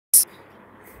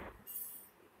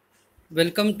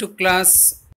Welcome to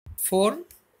class 4,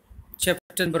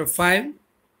 chapter number 5,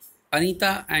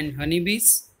 Anita and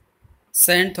Honeybees,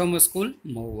 St. Thomas School,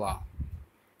 Mohua.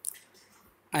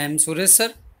 I am Suresh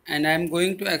sir and I am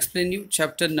going to explain you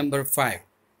chapter number 5.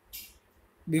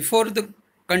 Before the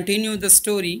continue the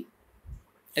story,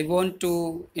 I want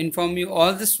to inform you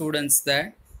all the students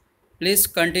that please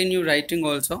continue writing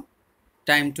also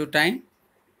time to time.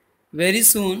 Very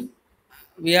soon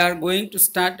we are going to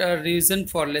start a revision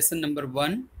for lesson number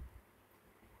 1,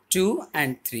 2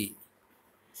 and 3.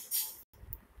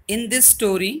 In this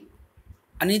story,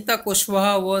 Anita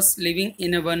Kushwaha was living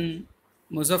in a one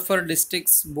Muzaffar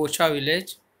district's Bocha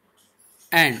village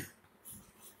and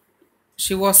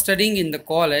she was studying in the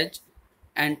college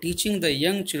and teaching the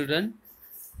young children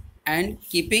and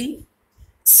keeping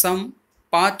some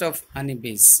part of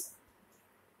honeybees.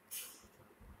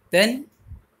 Then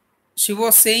she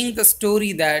was saying the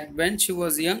story that when she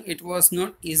was young, it was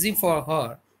not easy for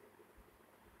her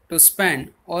to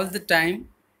spend all the time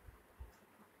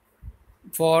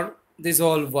for this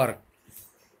all work.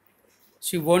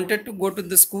 She wanted to go to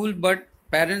the school, but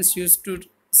parents used to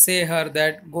say her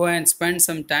that go and spend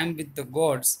some time with the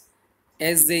gods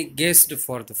as they guessed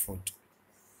for the food.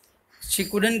 She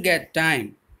couldn't get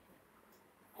time.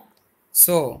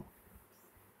 So,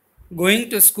 going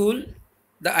to school,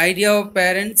 the idea of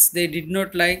parents they did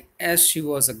not like as she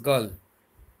was a girl.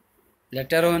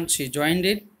 Later on, she joined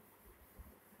it.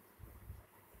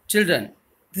 Children,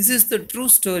 this is the true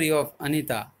story of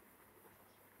Anita,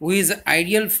 who is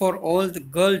ideal for all the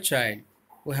girl child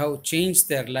who have changed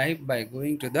their life by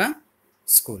going to the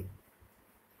school.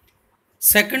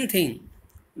 Second thing,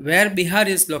 where Bihar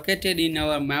is located in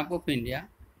our map of India,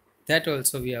 that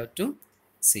also we have to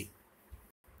see.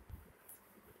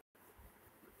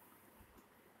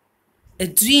 A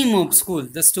dream of school.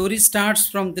 The story starts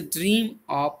from the dream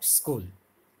of school.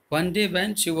 One day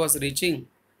when she was reaching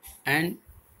and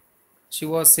she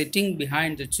was sitting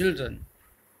behind the children,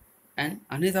 and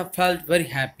Anita felt very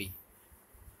happy.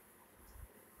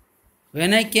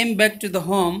 When I came back to the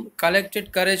home,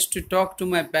 collected courage to talk to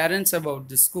my parents about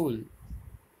the school,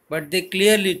 but they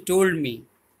clearly told me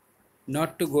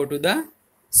not to go to the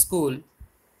school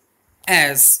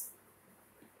as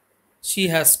she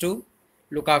has to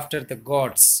look after the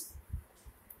gods.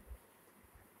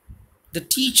 The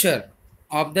teacher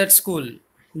of that school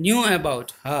knew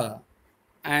about her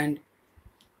and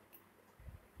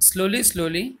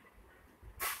slowly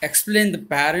explain the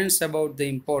parents about the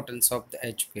importance of the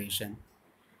education.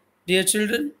 Dear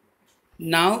children,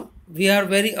 now we are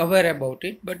very aware about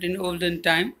it, but in olden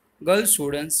time, girl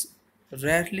students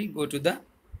rarely go to the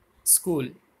school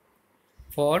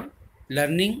for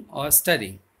learning or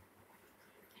studying.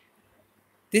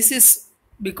 This is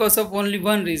because of only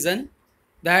one reason,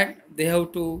 that they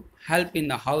have to help in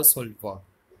the household work.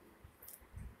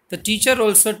 The teacher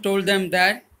also told them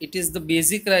that it is the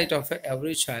basic right of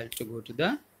every child to go to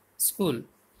the school.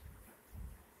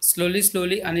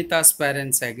 Slowly, Anita's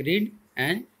parents agreed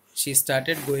and she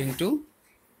started going to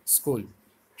school.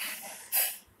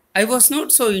 I was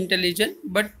not so intelligent,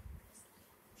 but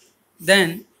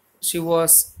then she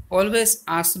was always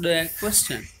asked a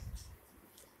question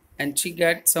and she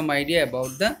got some idea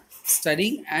about the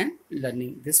studying and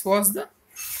learning. This was the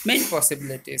main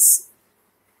possibilities.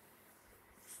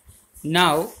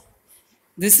 Now,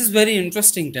 this is very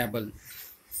interesting table.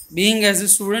 Being as a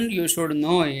student, you should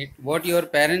know it, what your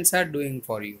parents are doing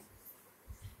for you.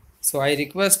 So I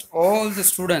request all the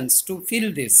students to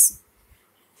fill this.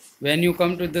 When you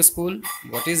come to the school,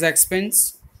 what is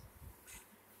expense?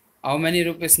 How many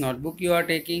rupees notebook you are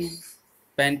taking?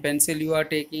 Pen, pencil you are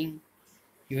taking?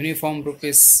 Uniform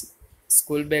rupees,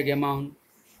 school bag amount,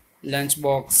 lunch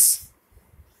box,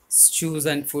 shoes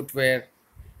and footwear,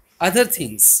 other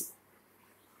things.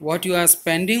 What you are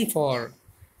spending for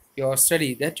your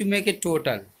study, that you make a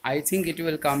total. I think it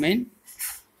will come in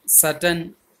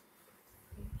certain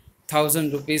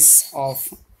 1,000 rupees of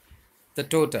the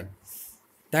total.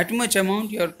 That much amount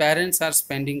your parents are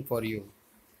spending for you.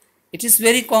 It is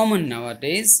very common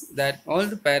nowadays that all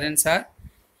the parents are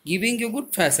giving you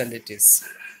good facilities.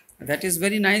 That is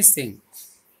very nice thing.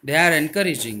 They are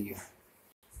encouraging you.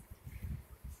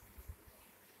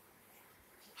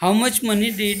 How much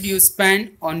money did you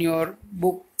spend on your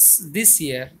books this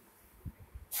year?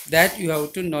 That you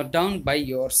have to note down by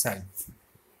yourself.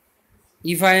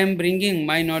 If I am bringing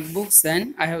my notebooks,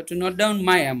 then I have to note down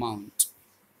my amount.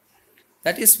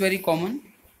 That is very common.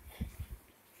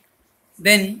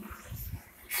 Then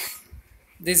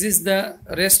this is the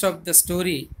rest of the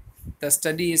story. The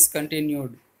study is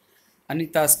continued.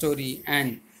 Anita's story,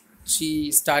 and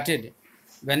she started.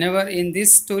 Whenever in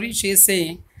this story she is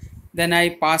saying Then I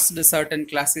passed certain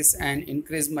classes and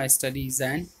increased my studies,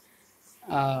 and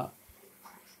uh,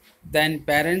 then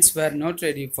parents were not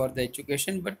ready for the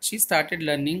education, but she started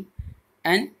learning.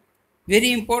 And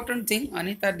very important thing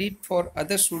Anita did for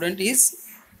other student is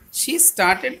she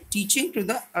started teaching to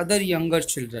the other younger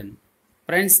children.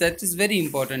 Friends, that is very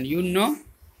important, you know.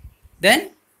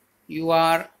 Then you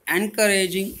are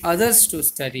encouraging others to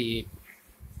study it,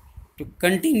 to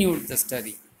continue the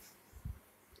study.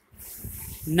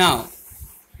 Now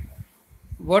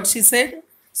what she said,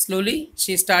 slowly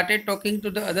she started talking to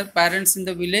the other parents in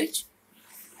the village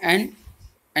and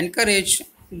encourage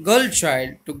girl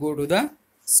child to go to the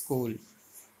school.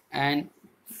 And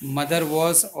mother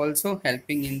was also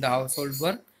helping in the household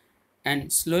work,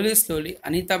 and slowly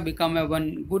Anita became a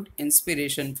one good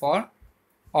inspiration for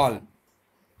all.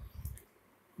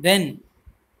 Then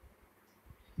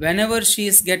whenever she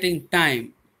is getting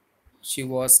time, she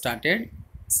was started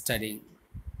studying.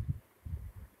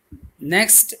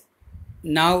 Next,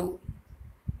 now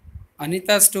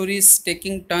Anita's story is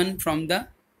taking turn from the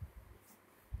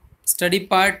study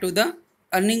part to the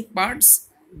earning parts.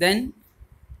 Then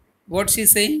what she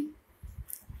saying?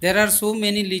 There are so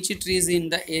many lychee trees in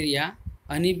the area.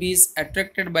 Honeybees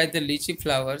attracted by the lychee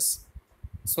flowers.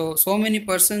 So many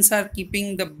persons are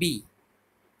keeping the bee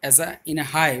as a in a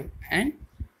hive, and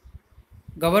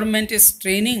government is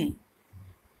training.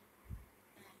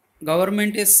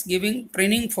 Government is giving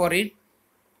training for it,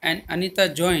 and Anita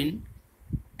joined,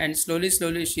 and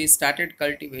slowly she started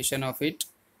cultivation of it,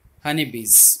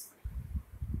 honeybees.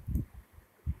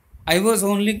 I was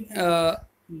only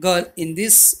girl in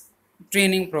this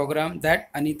training program that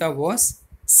Anita was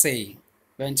saying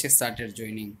when she started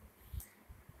joining.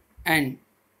 And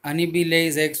honeybee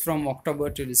lays eggs from October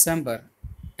to December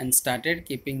and started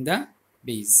keeping the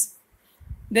bees.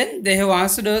 Then they have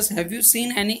asked us, have you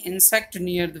seen any insect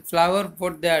near the flower?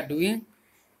 What they are doing?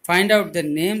 Find out their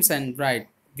names and write.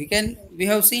 We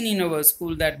have seen in our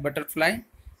school that butterfly,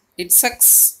 it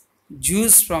sucks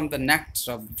juice from the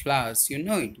nectar of the flowers. You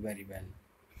know it very well.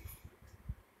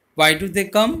 Why do they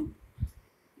come?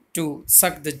 To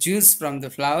suck the juice from the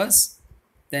flowers.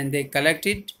 Then they collect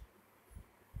it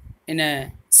in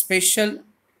a special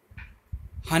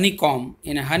honeycomb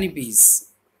in a honeybees.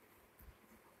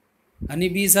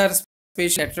 Honeybees are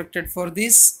specially attracted for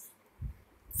this,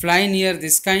 fly near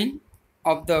this kind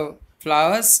of the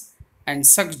flowers and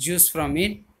suck juice from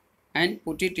it and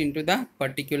put it into the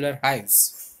particular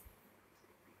hives.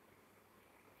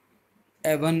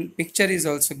 A one picture is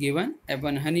also given. A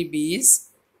one honeybee is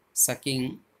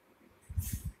sucking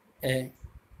a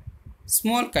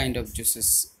small kind of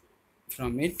juices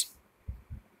from it.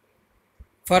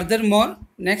 Furthermore,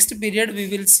 next period we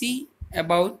will see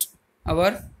about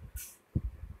our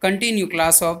continue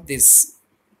class of this.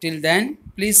 Till then,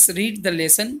 please read the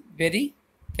lesson very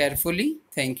carefully.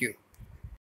 Thank you.